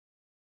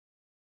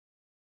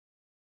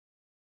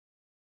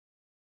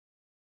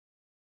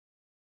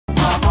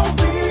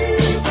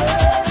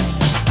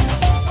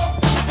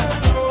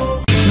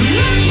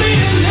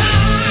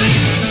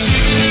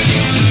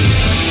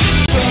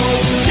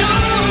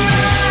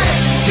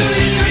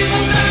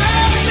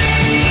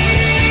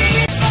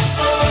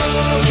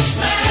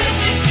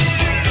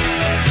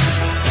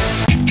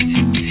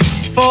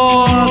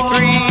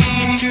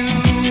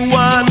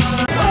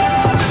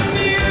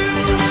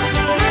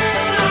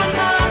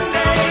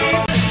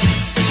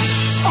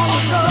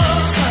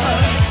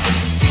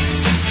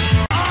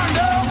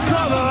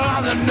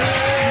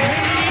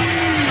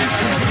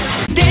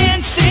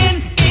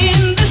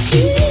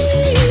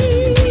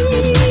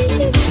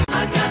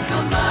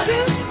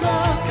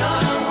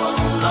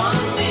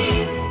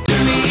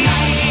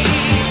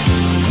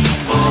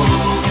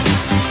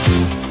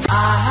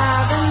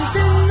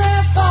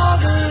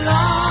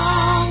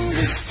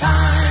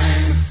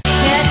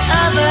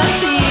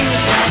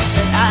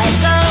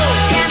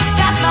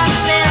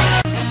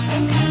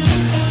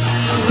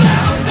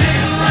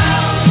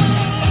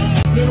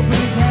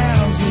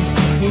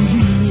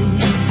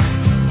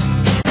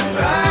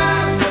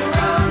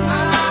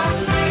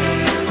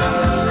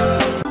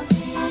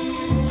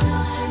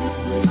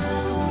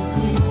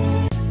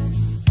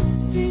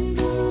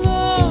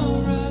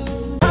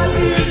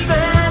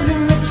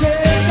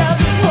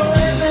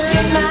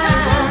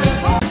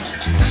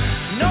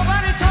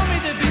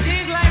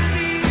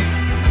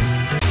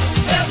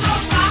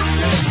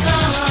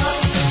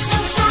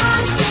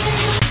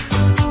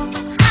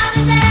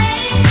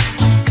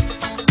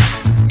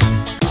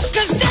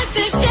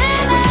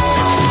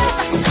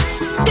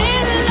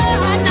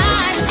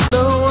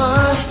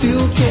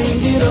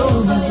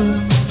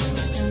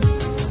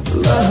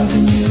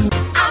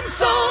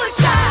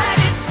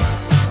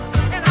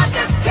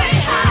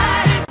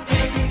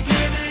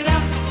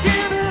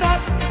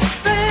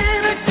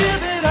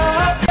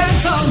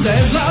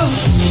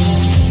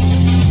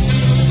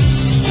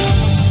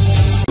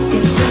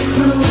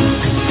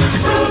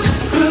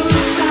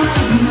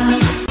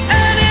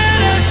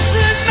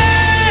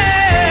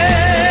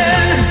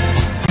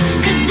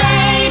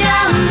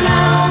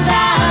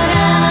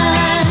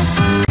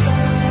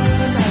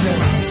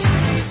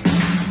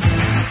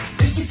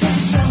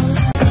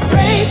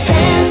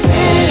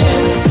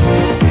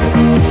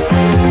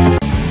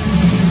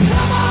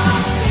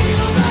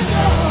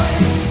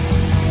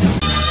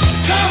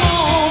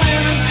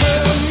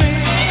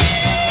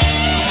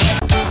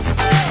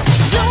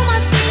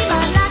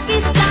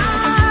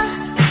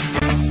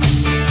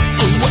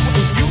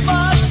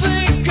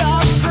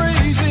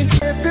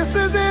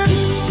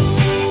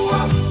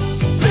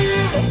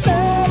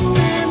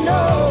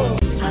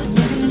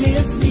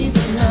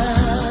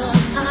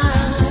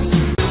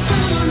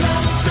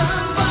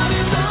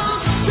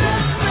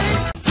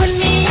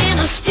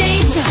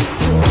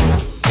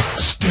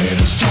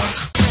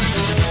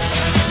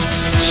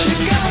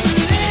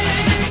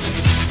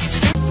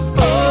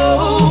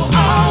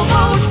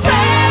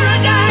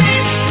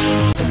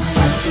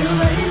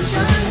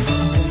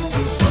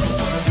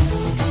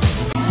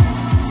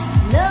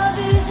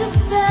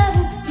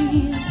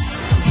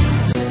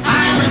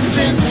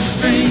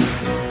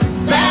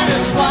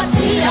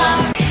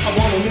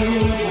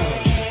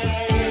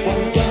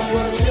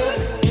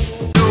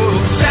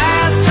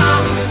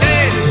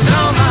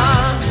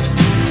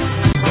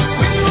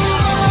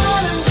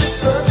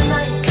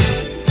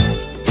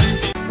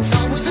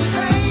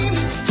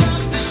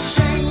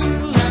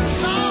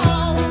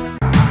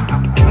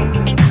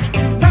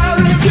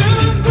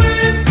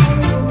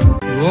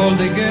all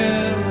the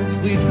girls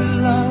we've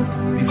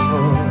loved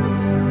before.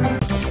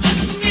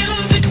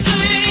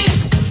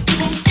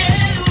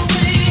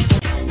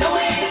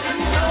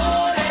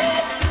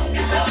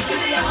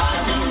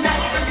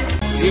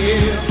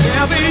 If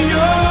ever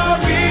you're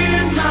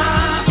in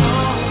my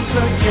arms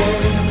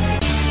again,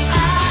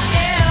 I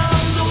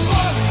am the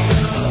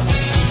warrior.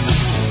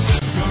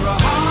 You're a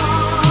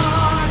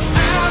heart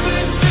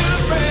having to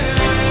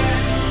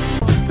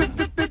break.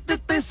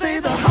 They say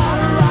the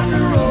harder rock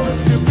and roll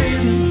is to be.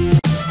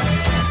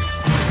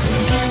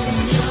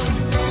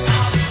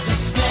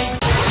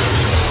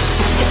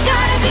 It's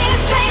gotta be a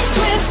strange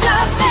twist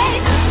of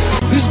fate.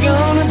 Who's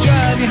gonna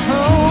drive you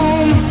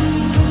home?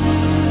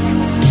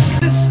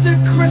 Mr.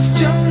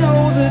 Christian,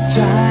 know the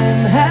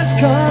time has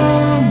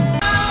come.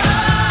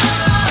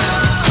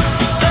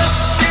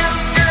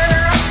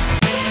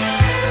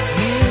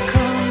 Here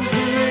comes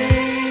the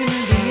rain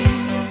again.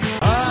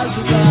 Eyes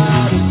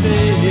without a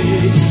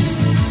face.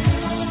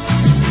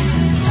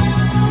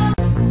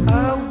 I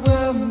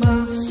wear my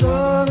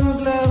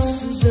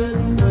sunglasses at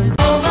night.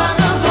 Over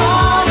the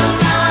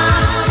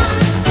borderline.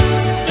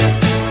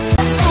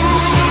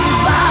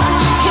 Keep on,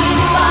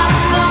 keep on.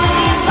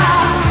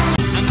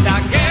 And I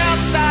guess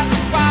that's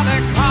why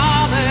they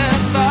call it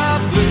the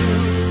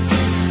blues.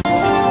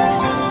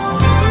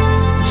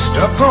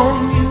 Stuck on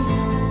you.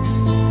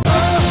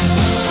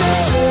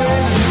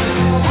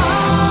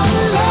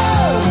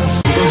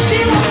 Does she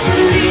want to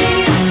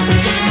leave?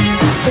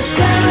 The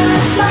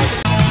devil's like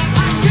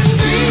I can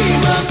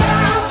dream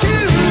about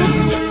you.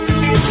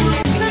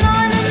 even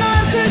on the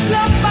lines is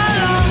left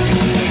alone.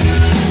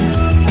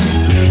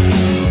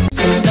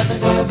 Nothing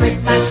gonna break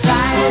my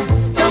stride.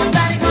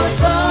 Nobody gonna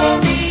slow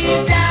me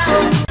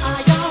down. I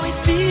always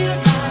feel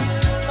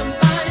like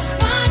somebody's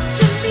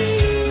watching me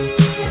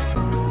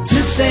to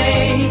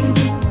say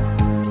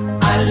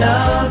I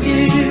love you.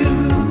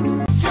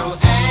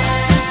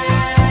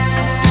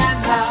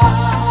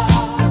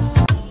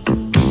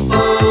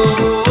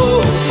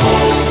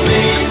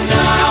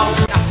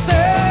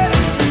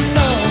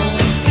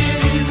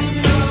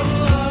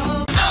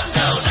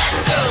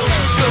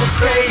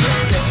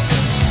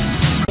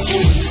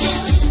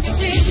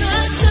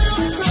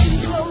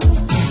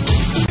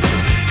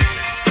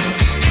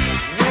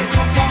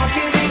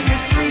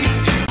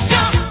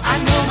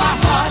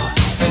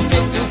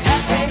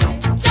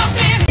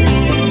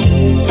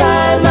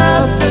 Time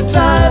after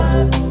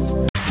time.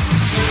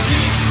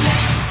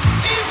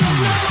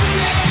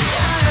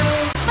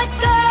 But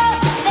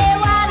girls, they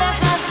wanna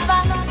have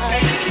fun.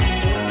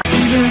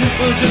 Even if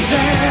we're just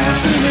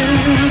dancing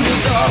in the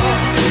dark.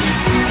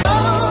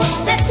 Oh,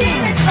 let's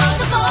hear it from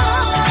the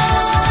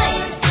boy.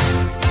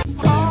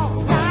 All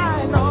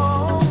night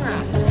long.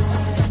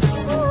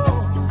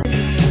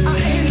 I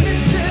ain't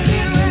missing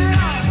you at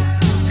all.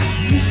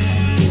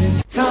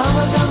 Come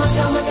on, come on,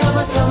 come on, come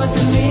on, come on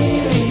to me.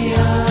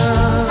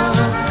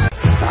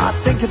 I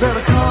think you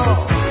better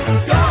call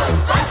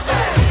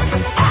Ghostbusters.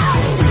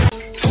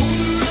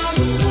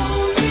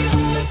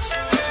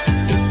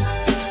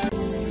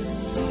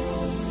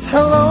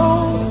 Hello.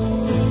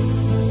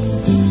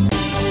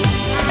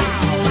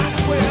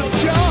 Well,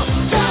 jump,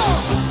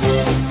 jump.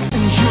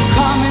 And you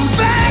coming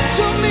back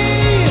to me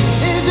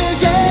is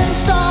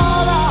against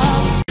all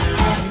odds.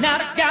 Now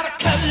I gotta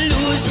cut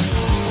loose,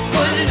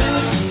 put it